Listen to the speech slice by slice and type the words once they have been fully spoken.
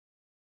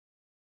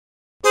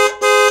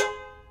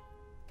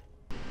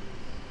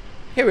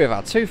Here we have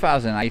our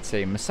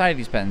 2018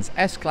 Mercedes-Benz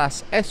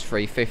S-Class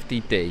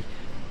S350D.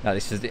 Now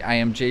this is the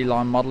AMG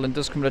line model and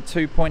does come with a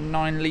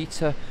 2.9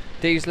 litre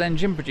diesel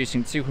engine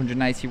producing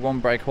 281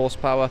 brake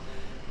horsepower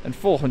and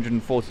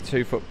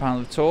 442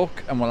 foot-pound of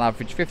torque, and will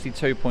average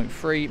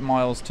 52.3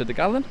 miles to the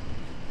gallon.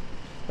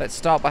 Let's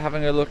start by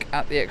having a look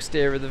at the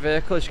exterior of the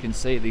vehicle. As you can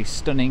see, these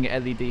stunning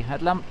LED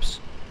headlamps,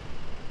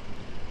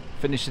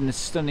 finished in this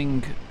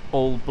stunning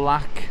all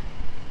black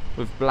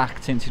with black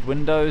tinted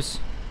windows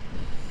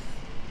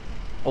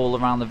all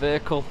around the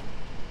vehicle.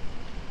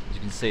 As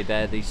you can see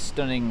there, these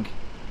stunning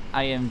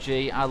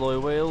AMG alloy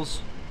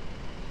wheels.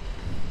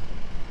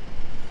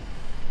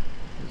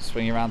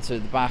 Swing around to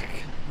the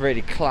back,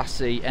 really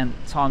classy and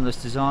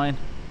timeless design.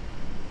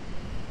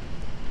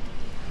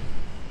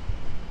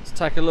 Let's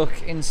take a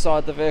look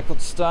inside the vehicle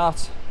to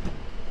start.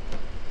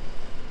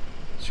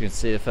 As you can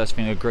see, the first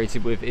thing we're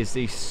greeted with is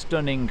the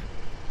stunning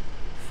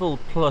full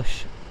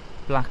plush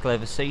black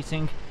leather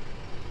seating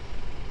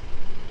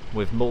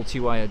with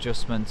multi-way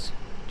adjustments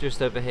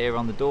just over here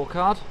on the door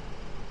card,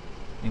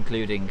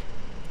 including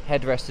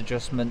headrest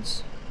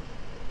adjustments,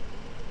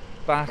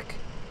 back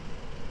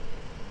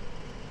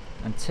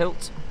and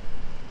tilt,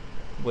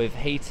 with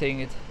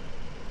heating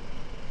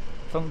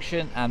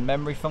function and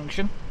memory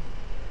function.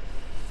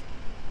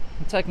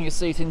 I'm taking a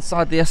seat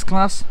inside the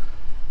S-Class.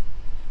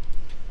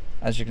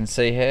 As you can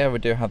see here, we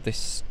do have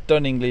this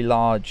stunningly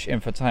large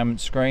infotainment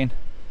screen,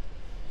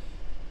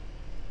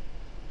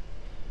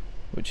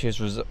 which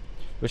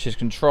is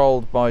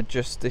controlled by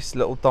just this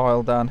little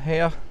dial down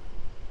here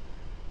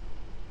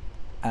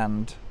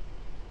and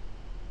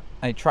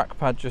a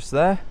trackpad just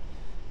there.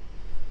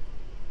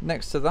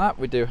 Next to that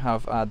we do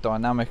have our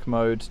dynamic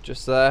mode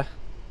just there,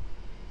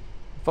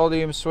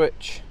 volume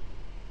switch,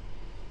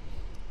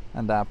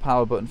 and our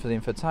power button for the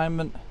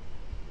infotainment,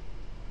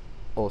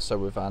 also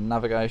with our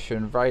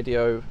navigation,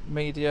 radio,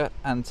 media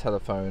and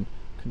telephone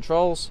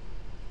controls,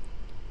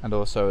 and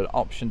also an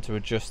option to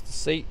adjust the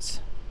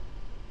seats.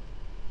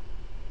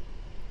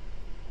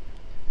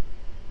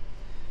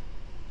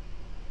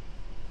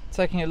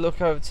 Taking a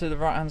look over to the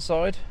right hand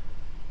side,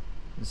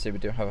 you can see we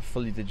do have a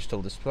fully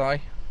digital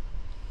display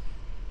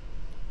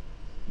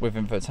with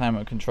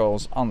infotainment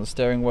controls on the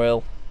steering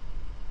wheel,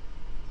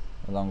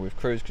 along with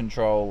cruise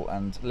control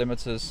and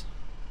limiters,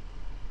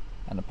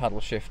 and a paddle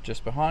shift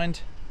just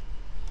behind.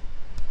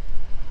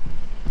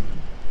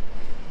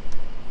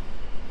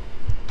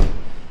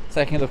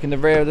 Taking a look in the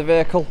rear of the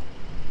vehicle,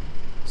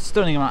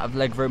 stunning amount of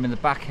leg room in the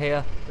back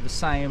here, with the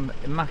same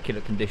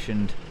immaculate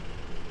conditioned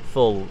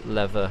full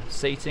leather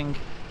seating,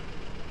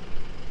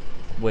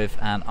 with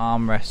an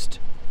armrest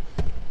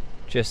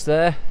just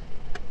there.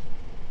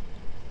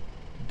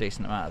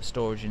 Decent amount of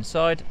storage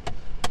inside,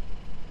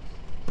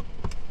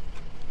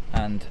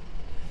 and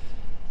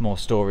more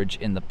storage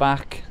in the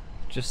back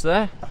just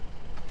there.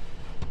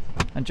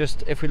 And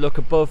just if we look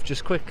above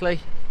just quickly,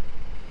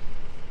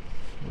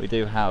 we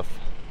do have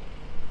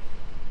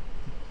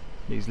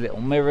these little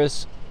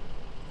mirrors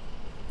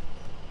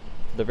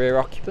for the rear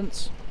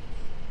occupants.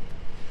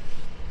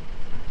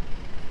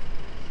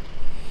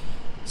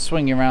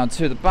 Swinging around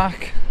to the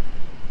back,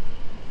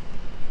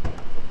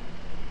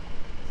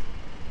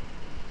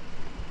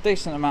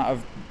 decent amount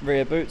of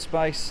rear boot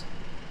space,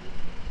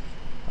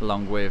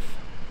 along with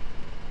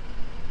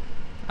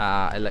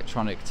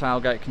electronic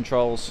tailgate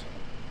controls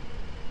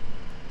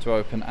to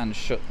open and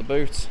shut the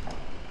boot.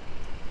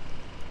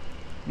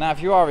 Now,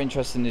 if you are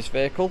interested in this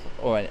vehicle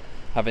or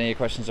have any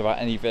questions about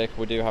any vehicle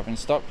we do have in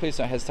stock, please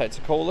don't hesitate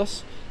to call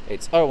us.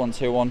 It's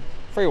 0121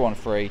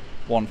 313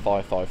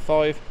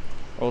 1555.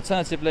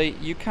 Alternatively,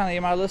 you can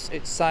email us.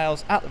 It's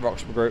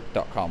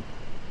sales@theroxburghgroup.com.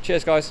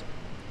 Cheers guys.